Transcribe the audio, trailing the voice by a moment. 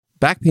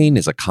Back pain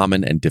is a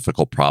common and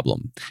difficult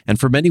problem, and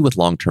for many with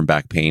long-term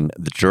back pain,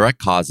 the direct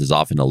cause is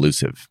often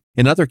elusive.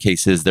 In other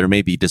cases, there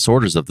may be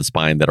disorders of the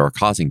spine that are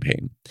causing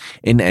pain.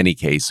 In any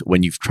case,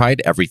 when you've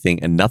tried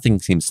everything and nothing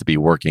seems to be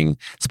working,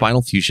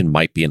 spinal fusion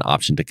might be an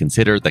option to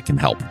consider that can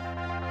help.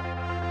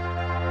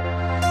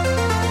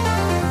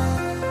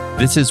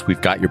 This is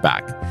We've Got Your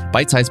Back,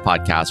 bite-sized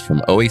podcast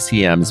from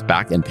OACM's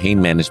back and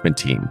pain management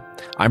team.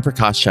 I'm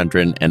Prakash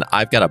Chandran, and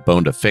I've got a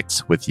bone to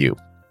fix with you.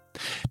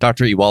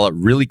 Dr. Iwala,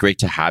 really great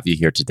to have you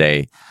here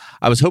today.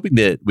 I was hoping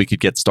that we could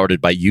get started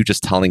by you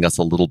just telling us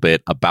a little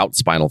bit about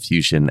spinal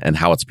fusion and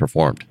how it's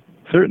performed.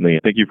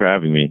 Certainly. Thank you for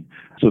having me.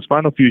 So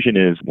spinal fusion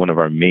is one of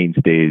our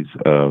mainstays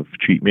of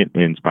treatment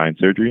in spine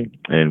surgery,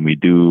 and we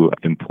do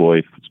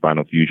employ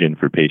spinal fusion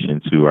for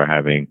patients who are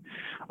having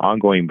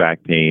ongoing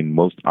back pain,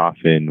 most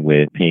often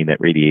with pain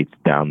that radiates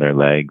down their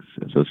legs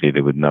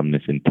associated with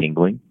numbness and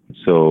tingling.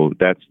 So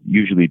that's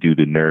usually due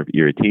to nerve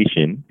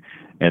irritation.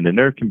 And the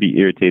nerve can be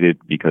irritated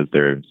because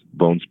there's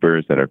bone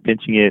spurs that are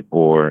pinching it,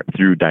 or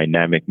through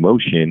dynamic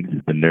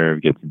motion, the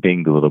nerve gets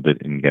dinged a little bit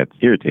and gets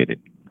irritated.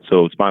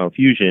 So spinal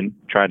fusion,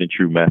 tried and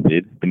true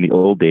method. In the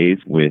old days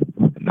with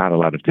not a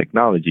lot of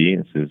technology,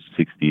 this is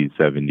 60s,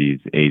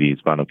 70s, 80s,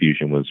 spinal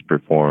fusion was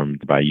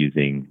performed by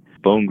using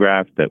bone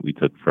graft that we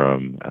took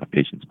from a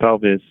patient's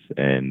pelvis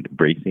and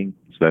bracing.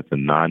 So that's a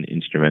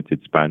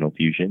non-instrumented spinal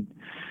fusion.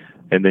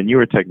 And the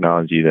newer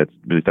technology that's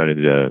really started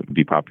to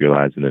be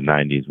popularized in the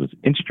 90s was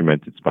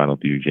instrumented spinal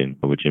fusion,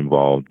 which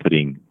involved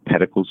putting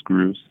pedicle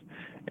screws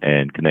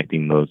and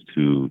connecting those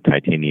to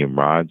titanium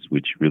rods,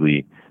 which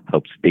really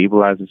help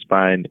stabilize the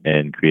spine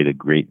and create a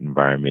great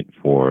environment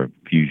for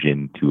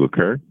fusion to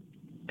occur.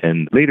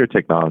 And later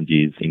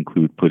technologies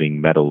include putting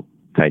metal,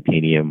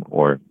 titanium,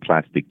 or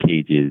plastic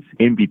cages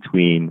in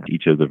between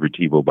each of the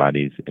vertebral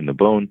bodies in the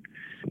bone,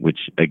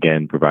 which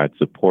again provides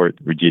support,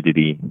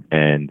 rigidity,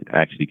 and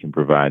actually can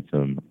provide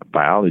some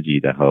biology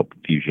to help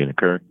fusion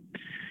occur.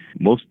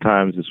 Most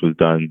times this was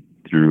done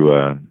through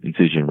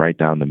incision right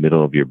down the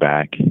middle of your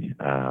back,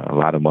 a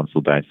lot of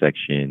muscle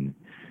dissection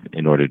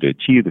in order to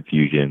achieve the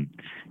fusion.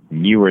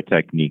 Newer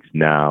techniques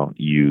now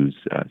use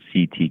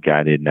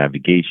CT-guided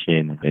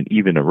navigation and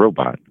even a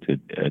robot to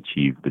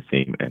achieve the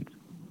same end.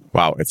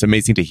 Wow, it's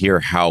amazing to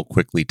hear how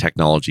quickly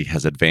technology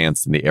has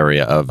advanced in the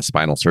area of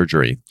spinal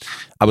surgery.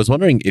 I was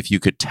wondering if you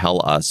could tell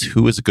us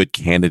who is a good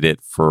candidate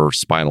for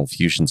spinal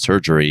fusion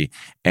surgery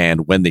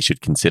and when they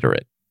should consider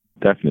it.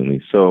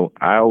 Definitely. So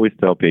I always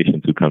tell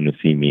patients who come to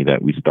see me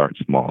that we start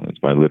small.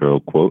 It's my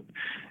literal quote.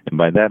 And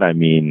by that, I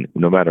mean,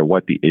 no matter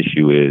what the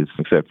issue is,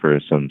 except for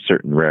some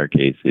certain rare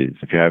cases,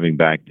 if you're having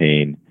back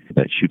pain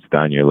that shoots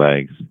down your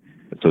legs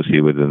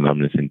associated with the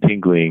numbness and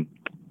tingling,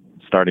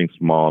 starting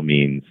small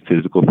means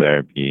physical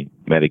therapy,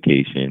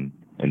 medication,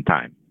 and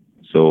time.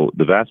 So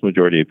the vast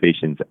majority of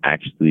patients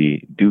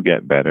actually do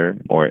get better,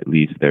 or at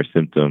least their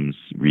symptoms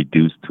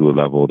reduce to a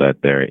level that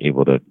they're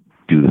able to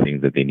do the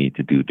things that they need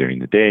to do during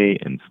the day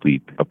and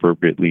sleep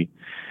appropriately.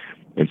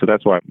 And so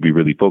that's why we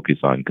really focus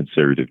on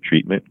conservative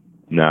treatment.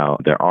 Now,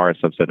 there are a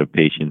subset of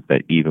patients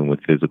that even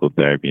with physical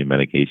therapy and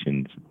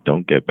medications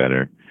don't get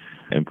better.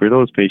 And for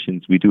those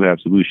patients, we do have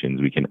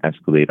solutions. We can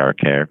escalate our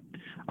care.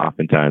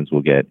 Oftentimes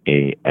we'll get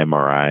a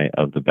MRI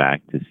of the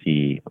back to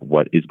see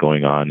what is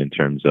going on in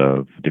terms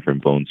of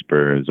different bone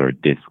spurs or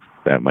discs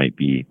that might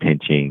be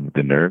pinching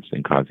the nerves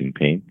and causing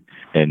pain.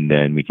 And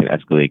then we can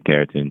escalate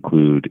care to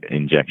include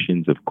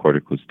injections of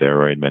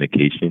corticosteroid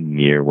medication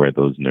near where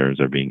those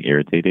nerves are being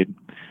irritated,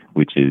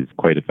 which is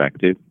quite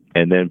effective.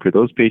 And then for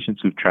those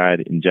patients who've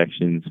tried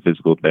injections,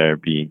 physical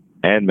therapy,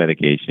 and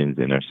medications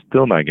and are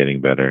still not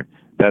getting better,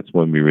 that's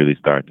when we really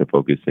start to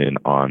focus in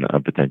on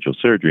a potential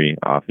surgery,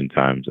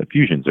 oftentimes a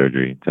fusion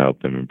surgery, to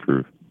help them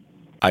improve.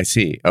 I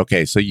see.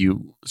 Okay, so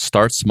you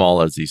start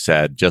small, as you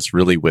said, just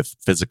really with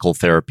physical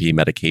therapy,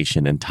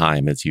 medication, and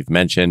time, as you've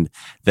mentioned.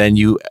 Then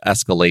you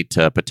escalate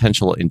to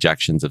potential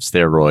injections of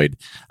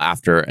steroid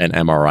after an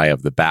MRI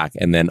of the back.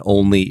 And then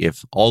only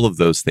if all of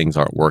those things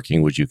aren't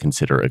working would you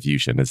consider a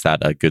fusion. Is that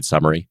a good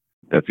summary?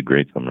 That's a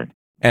great summary.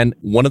 And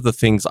one of the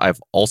things I've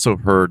also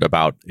heard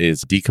about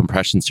is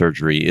decompression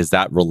surgery. Is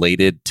that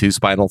related to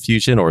spinal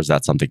fusion, or is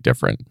that something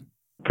different?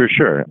 For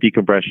sure.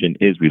 Decompression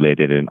is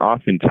related. And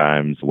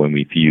oftentimes when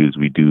we fuse,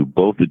 we do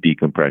both the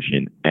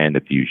decompression and the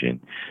fusion.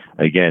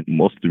 Again,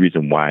 most of the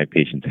reason why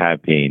patients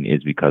have pain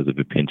is because of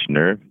a pinched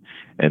nerve.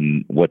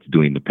 And what's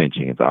doing the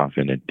pinching? It's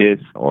often a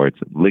disc, or it's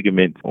a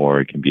ligament,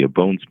 or it can be a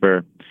bone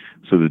spur.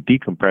 So the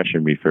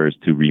decompression refers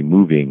to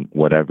removing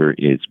whatever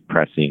is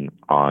pressing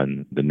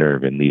on the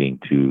nerve and leading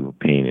to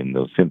pain and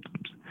those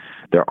symptoms.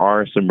 There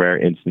are some rare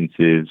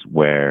instances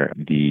where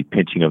the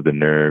pinching of the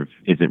nerve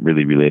isn't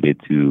really related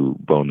to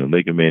bone and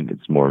ligament.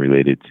 It's more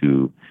related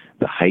to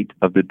the height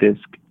of the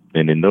disc.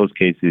 And in those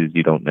cases,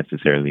 you don't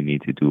necessarily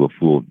need to do a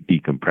full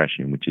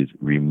decompression, which is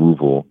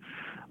removal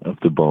of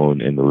the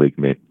bone and the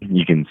ligament.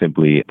 You can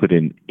simply put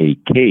in a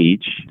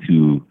cage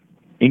to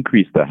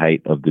increase the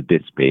height of the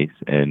disc space,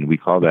 and we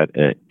call that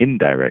an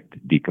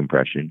indirect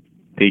decompression.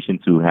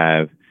 Patients who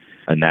have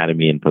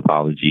anatomy and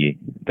pathology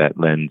that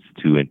lends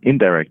to an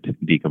indirect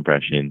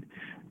decompression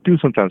do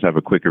sometimes have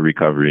a quicker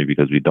recovery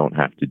because we don't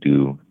have to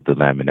do the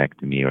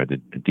laminectomy or the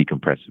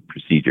decompressive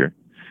procedure.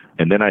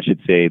 And then I should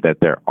say that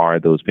there are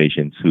those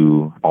patients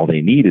who all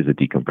they need is a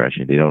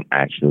decompression. They don't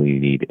actually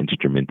need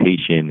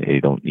instrumentation. They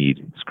don't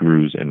need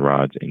screws and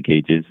rods and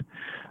cages.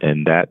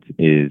 And that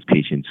is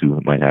patients who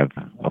might have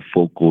a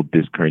focal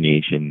disc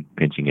herniation,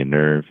 pinching a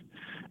nerve,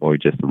 or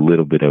just a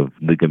little bit of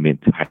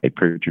ligament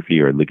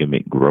hypertrophy or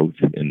ligament growth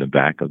in the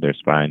back of their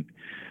spine.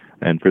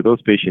 And for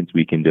those patients,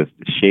 we can just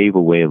shave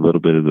away a little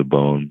bit of the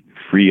bone,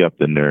 free up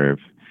the nerve,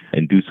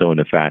 and do so in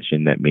a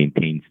fashion that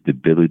maintains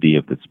stability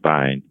of the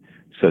spine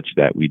such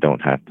that we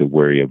don't have to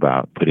worry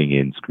about putting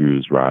in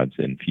screws, rods,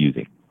 and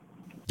fusing.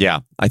 Yeah,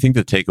 I think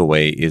the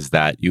takeaway is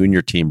that you and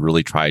your team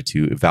really try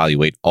to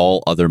evaluate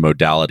all other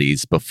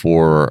modalities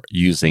before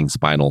using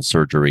spinal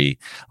surgery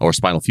or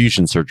spinal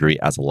fusion surgery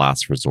as a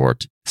last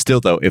resort. Still,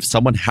 though, if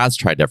someone has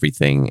tried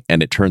everything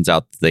and it turns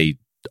out they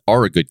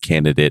are a good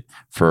candidate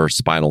for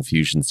spinal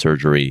fusion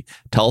surgery,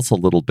 tell us a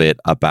little bit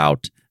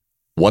about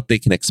what they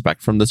can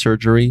expect from the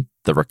surgery,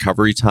 the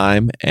recovery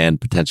time, and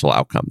potential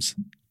outcomes.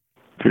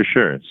 For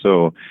sure.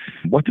 So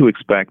what to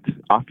expect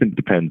often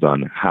depends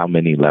on how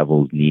many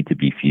levels need to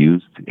be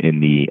fused. In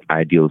the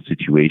ideal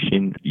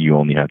situation, you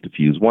only have to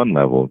fuse one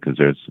level because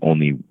there's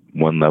only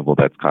one level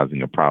that's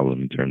causing a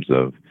problem in terms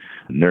of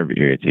nerve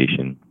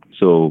irritation.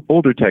 So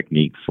older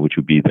techniques, which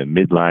would be the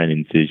midline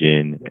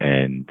incision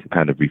and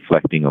kind of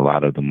reflecting a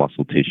lot of the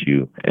muscle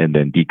tissue and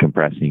then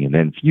decompressing and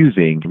then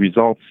fusing,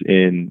 results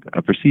in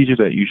a procedure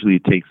that usually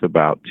takes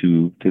about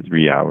 2 to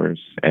 3 hours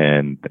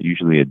and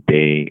usually a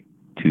day,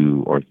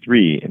 2 or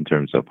 3 in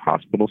terms of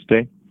hospital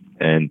stay.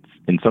 And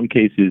in some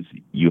cases,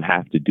 you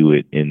have to do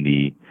it in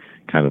the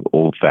kind of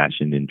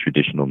old-fashioned and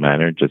traditional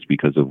manner just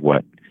because of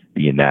what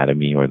the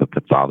anatomy or the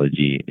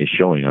pathology is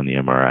showing on the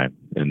MRI.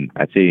 And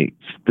I'd say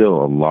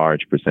still a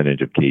large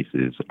percentage of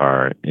cases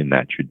are in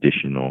that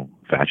traditional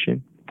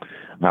fashion.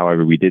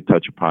 However, we did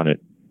touch upon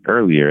it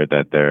earlier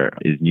that there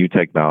is new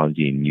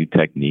technology and new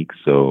techniques.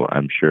 So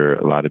I'm sure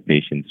a lot of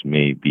patients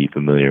may be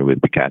familiar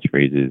with the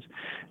catchphrases,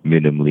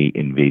 minimally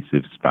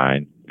invasive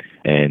spine.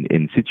 And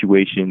in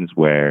situations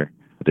where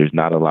there's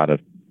not a lot of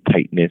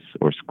tightness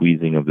or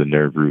squeezing of the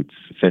nerve roots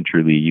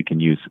centrally, you can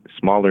use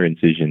smaller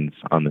incisions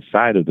on the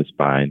side of the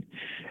spine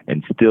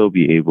and still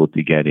be able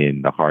to get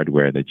in the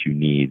hardware that you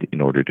need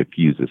in order to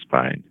fuse the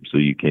spine. So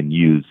you can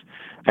use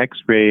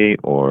X-ray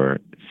or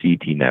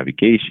CT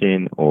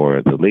navigation,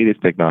 or the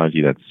latest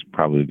technology that's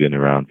probably been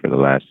around for the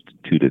last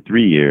 2 to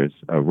 3 years,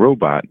 a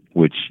robot,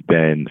 which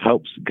then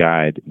helps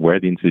guide where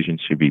the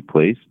incisions should be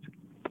placed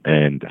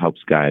and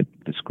helps guide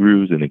the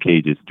screws and the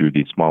cages through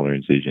these smaller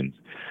incisions,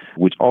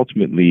 which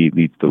ultimately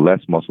leads to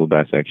less muscle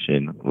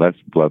dissection, less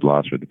blood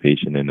loss for the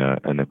patient,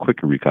 and a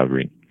quicker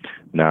recovery.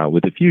 Now,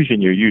 with the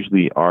fusion, you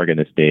usually are going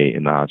to stay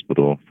in the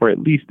hospital for at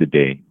least a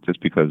day,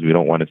 just because we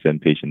don't want to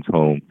send patients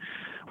home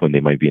when they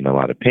might be in a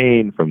lot of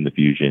pain from the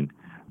fusion.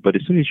 But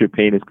as soon as your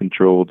pain is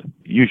controlled,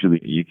 usually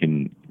you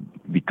can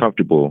be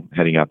comfortable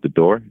heading out the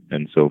door.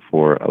 And so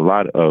for a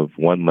lot of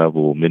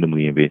one-level,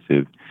 minimally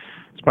invasive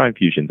spine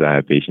fusions, I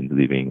have patients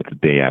leaving the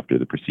day after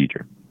the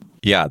procedure.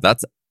 Yeah,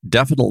 that's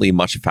definitely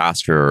much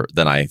faster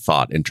than I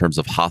thought in terms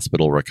of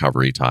hospital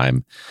recovery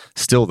time.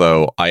 Still,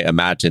 though, I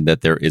imagine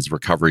that there is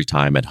recovery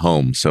time at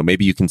home. So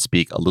maybe you can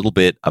speak a little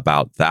bit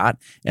about that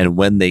and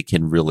when they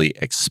can really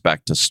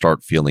expect to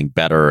start feeling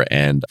better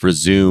and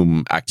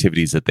resume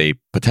activities that they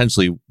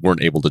potentially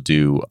weren't able to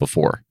do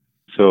before.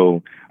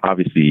 So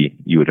obviously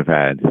you would have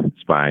had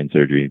spine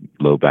surgery,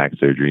 low back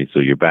surgery,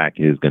 so your back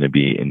is going to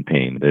be in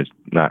pain. There's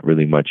not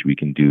really much we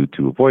can do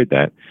to avoid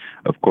that.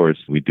 Of course,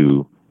 we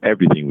do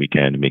everything we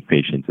can to make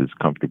patients as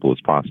comfortable as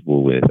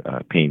possible with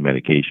pain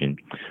medication.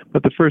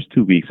 But the first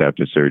 2 weeks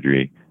after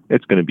surgery,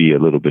 it's going to be a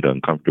little bit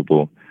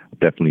uncomfortable.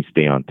 Definitely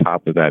stay on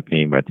top of that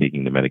pain by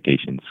taking the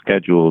medication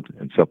scheduled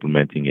and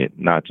supplementing it,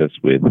 not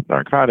just with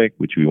narcotic,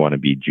 which we want to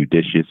be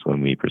judicious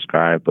when we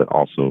prescribe, but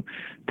also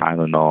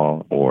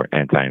Tylenol or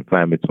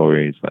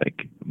anti-inflammatories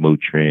like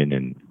Motrin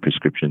and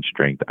prescription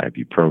strength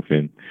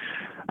ibuprofen.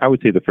 I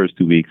would say the first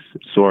 2 weeks,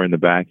 sore in the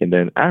back, and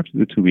then after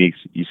the 2 weeks,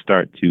 you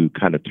start to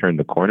kind of turn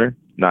the corner.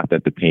 Not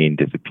that the pain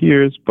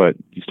disappears, but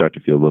you start to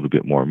feel a little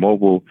bit more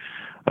mobile,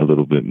 a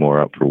little bit more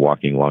up for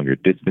walking longer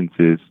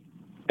distances.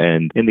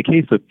 And in the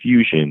case of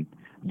fusion,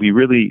 we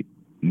really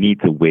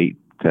need to wait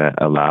to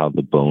allow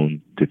the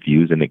bone to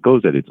fuse, and it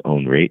goes at its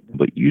own rate.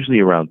 But usually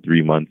around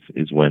 3 months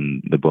is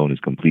when the bone is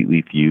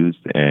completely fused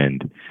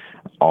and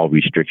all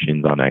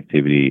restrictions on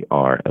activity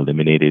are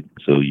eliminated.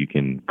 So you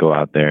can go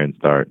out there and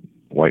start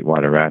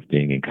whitewater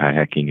rafting and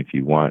kayaking if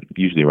you want,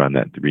 usually around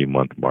that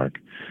 3-month mark.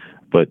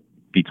 But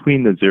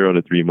between the 0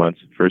 to 3 months,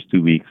 first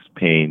 2 weeks,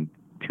 pain,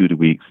 2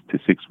 weeks to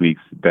 6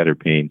 weeks, better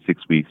pain,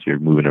 6 weeks, you're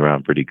moving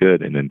around pretty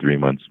good. And then 3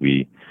 months,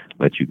 we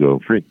let you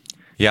go free.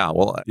 Yeah,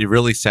 well, it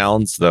really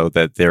sounds, though,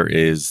 that there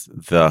is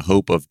the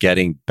hope of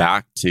getting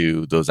back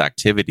to those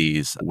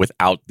activities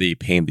without the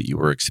pain that you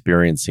were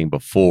experiencing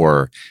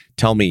before.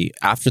 Tell me,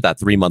 after that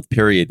 3-month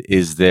period,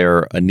 is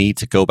there a need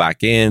to go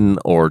back in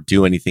or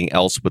do anything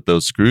else with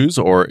those screws,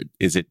 or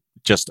is it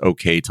just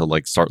okay to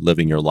like start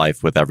living your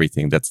life with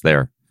everything that's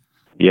there?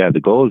 Yeah,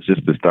 the goal is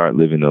just to start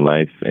living the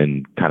life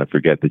and kind of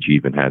forget that you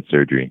even had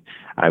surgery.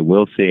 I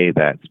will say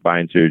that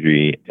spine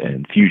surgery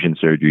and fusion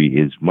surgery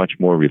is much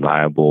more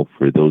reliable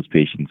for those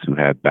patients who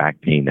have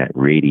back pain that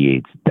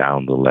radiates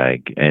down the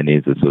leg and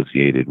is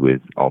associated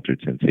with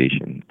altered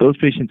sensation. Those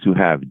patients who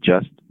have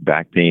just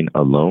back pain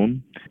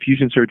alone,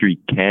 fusion surgery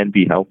can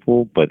be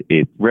helpful, but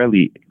it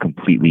rarely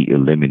completely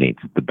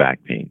eliminates the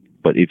back pain.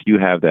 But if you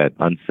have that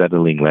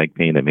unsettling leg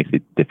pain that makes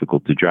it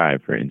difficult to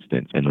drive, for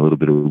instance, and a little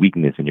bit of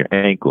weakness in your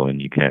ankle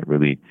and you can't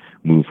really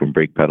move from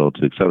brake pedal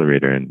to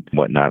accelerator and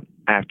whatnot,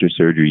 after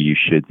surgery, you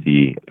should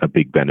see a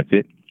big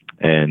benefit.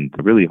 And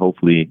really,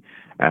 hopefully,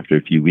 after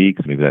a few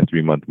weeks, maybe that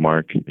 3-month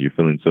mark, you're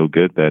feeling so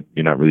good that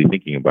you're not really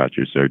thinking about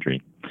your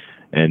surgery.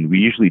 And we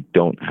usually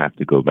don't have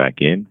to go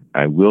back in.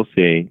 I will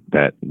say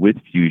that with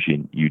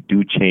fusion, you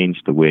do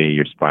change the way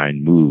your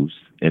spine moves.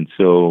 And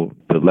so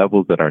the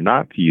levels that are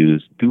not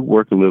fused do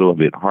work a little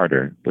bit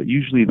harder, but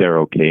usually they're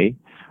okay.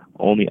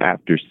 Only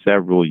after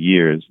several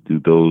years do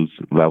those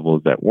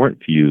levels that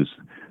weren't fused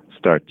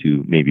start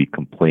to maybe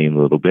complain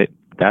a little bit.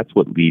 That's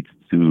what leads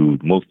to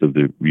most of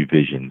the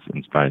revisions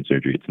in spine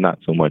surgery. It's not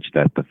so much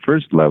that the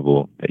first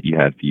level that you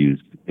had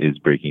fused is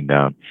breaking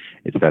down.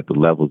 It's that the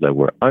levels that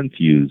were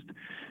unfused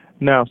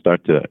now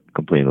start to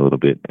complain a little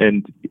bit.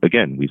 And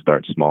again, we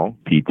start small,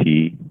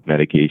 PT,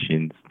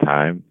 medications,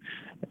 time.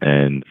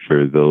 And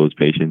for those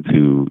patients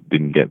who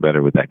didn't get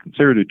better with that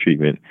conservative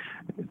treatment,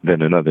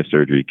 then another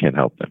surgery can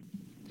help them.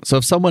 So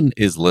if someone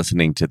is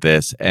listening to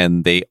this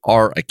and they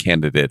are a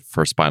candidate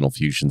for spinal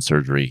fusion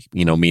surgery,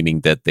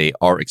 meaning that they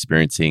are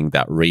experiencing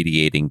that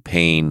radiating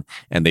pain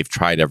and they've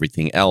tried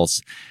everything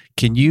else,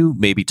 can you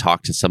maybe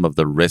talk to some of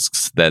the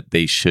risks that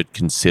they should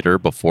consider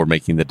before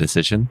making the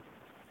decision?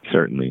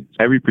 Certainly.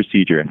 Every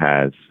procedure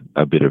has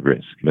a bit of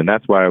risk. And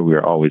that's why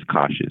we're always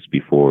cautious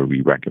before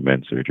we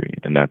recommend surgery.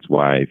 And that's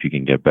why if you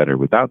can get better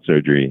without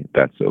surgery,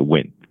 that's a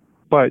win.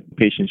 But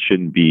patients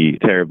shouldn't be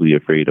terribly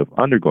afraid of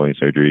undergoing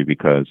surgery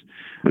because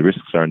the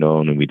risks are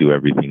known and we do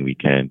everything we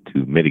can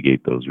to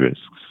mitigate those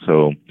risks.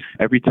 So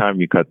every time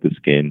you cut the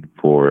skin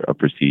for a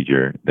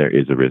procedure, there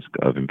is a risk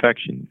of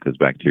infection because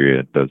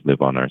bacteria does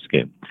live on our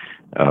skin.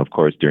 Of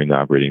course, during the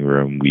operating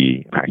room,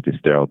 we practice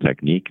sterile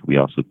technique. We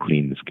also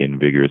clean the skin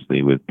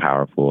vigorously with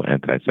powerful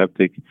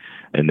antiseptic,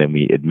 and then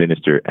we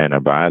administer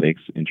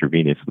antibiotics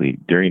intravenously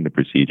during the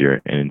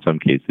procedure and in some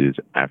cases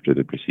after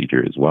the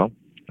procedure as well.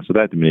 So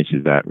that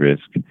diminishes that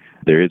risk.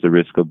 There is a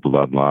risk of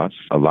blood loss.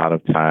 A lot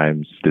of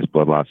times this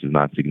blood loss is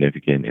not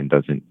significant and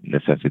doesn't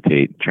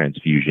necessitate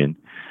transfusion,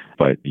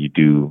 but you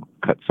do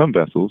cut some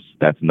vessels.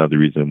 That's another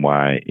reason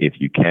why if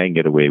you can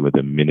get away with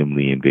a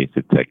minimally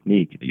invasive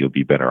technique, you'll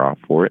be better off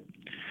for it.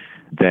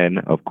 Then,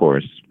 of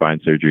course,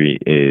 spine surgery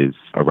is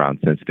around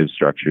sensitive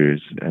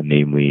structures,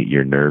 namely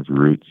your nerve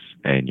roots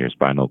and your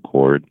spinal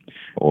cord,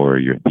 or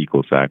your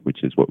thecal sac,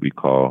 which is what we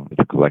call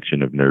the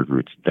collection of nerve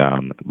roots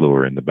down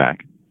lower in the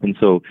back. And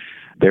so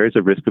there is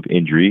a risk of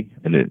injury.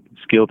 And in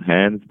skilled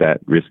hands, that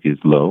risk is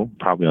low,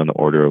 probably on the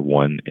order of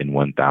 1 in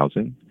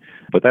 1,000.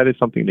 But that is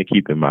something to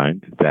keep in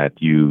mind, that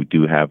you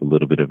do have a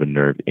little bit of a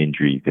nerve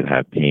injury. You could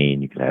have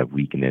pain, you could have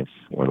weakness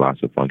or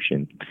loss of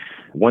function.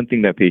 One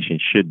thing that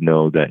patients should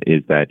know that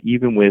is that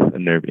even with a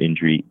nerve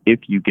injury,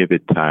 if you give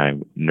it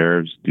time,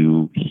 nerves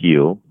do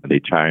heal. They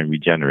try and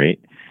regenerate.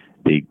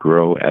 They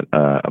grow at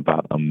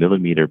about 1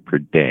 millimeter per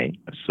day.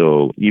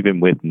 So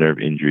even with nerve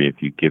injury,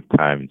 if you give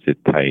time and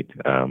sit tight,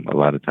 a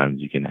lot of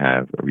times you can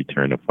have a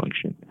return of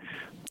function.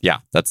 Yeah,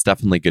 that's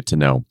definitely good to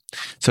know.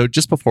 So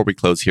just before we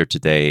close here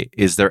today,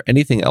 is there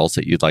anything else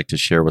that you'd like to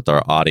share with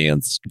our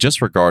audience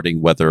just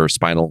regarding whether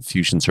spinal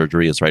fusion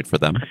surgery is right for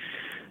them?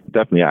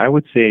 Definitely. I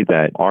would say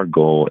that our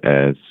goal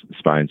as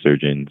spine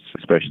surgeons,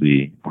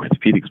 especially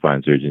orthopedic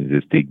spine surgeons,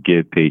 is to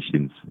give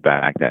patients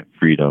back that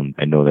freedom.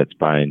 I know that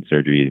spine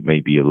surgery may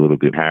be a little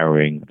bit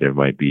harrowing. There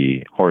might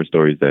be horror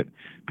stories that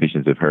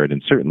patients have heard.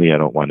 And certainly I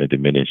don't want to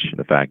diminish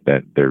the fact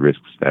that there are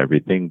risks to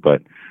everything.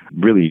 But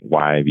really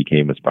why I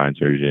became a spine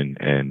surgeon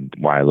and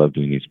why I love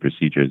doing these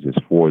procedures is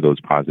for those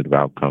positive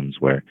outcomes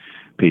where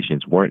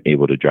patients weren't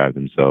able to drive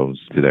themselves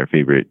to their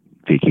favorite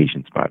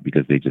vacation spot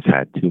because they just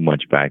had too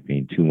much back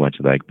pain, too much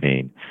leg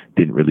pain,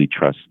 didn't really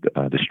trust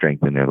the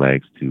strength in their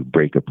legs to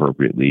brake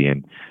appropriately.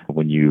 And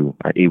when you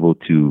are able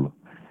to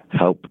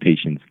help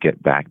patients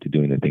get back to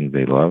doing the things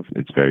they love,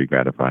 it's very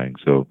gratifying.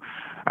 So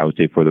I would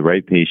say for the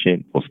right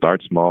patient, we'll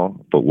start small,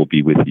 but we'll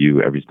be with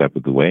you every step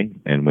of the way.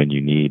 And when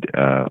you need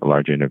a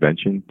larger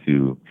intervention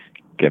to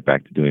get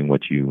back to doing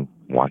what you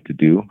want to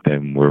do,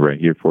 then we're right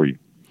here for you.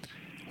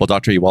 Well,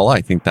 Dr. Iwala,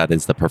 I think that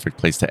is the perfect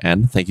place to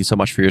end. Thank you so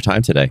much for your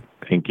time today.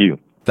 Thank you.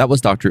 That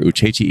was Dr.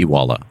 Uchechi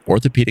Iwala,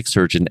 orthopedic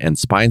surgeon and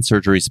spine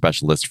surgery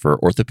specialist for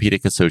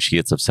Orthopedic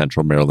Associates of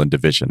Central Maryland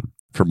Division.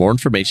 For more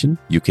information,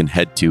 you can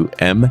head to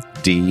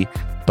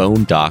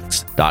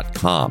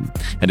mdbonedocs.com.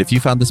 And if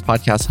you found this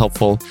podcast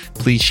helpful,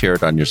 please share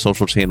it on your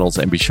social channels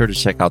and be sure to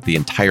check out the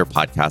entire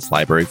podcast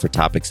library for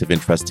topics of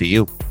interest to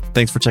you.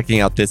 Thanks for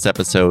checking out this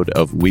episode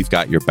of We've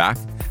Got Your Back.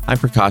 I'm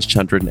Prakash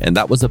Chandran, and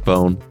that was a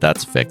bone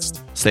that's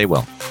fixed. Stay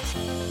well.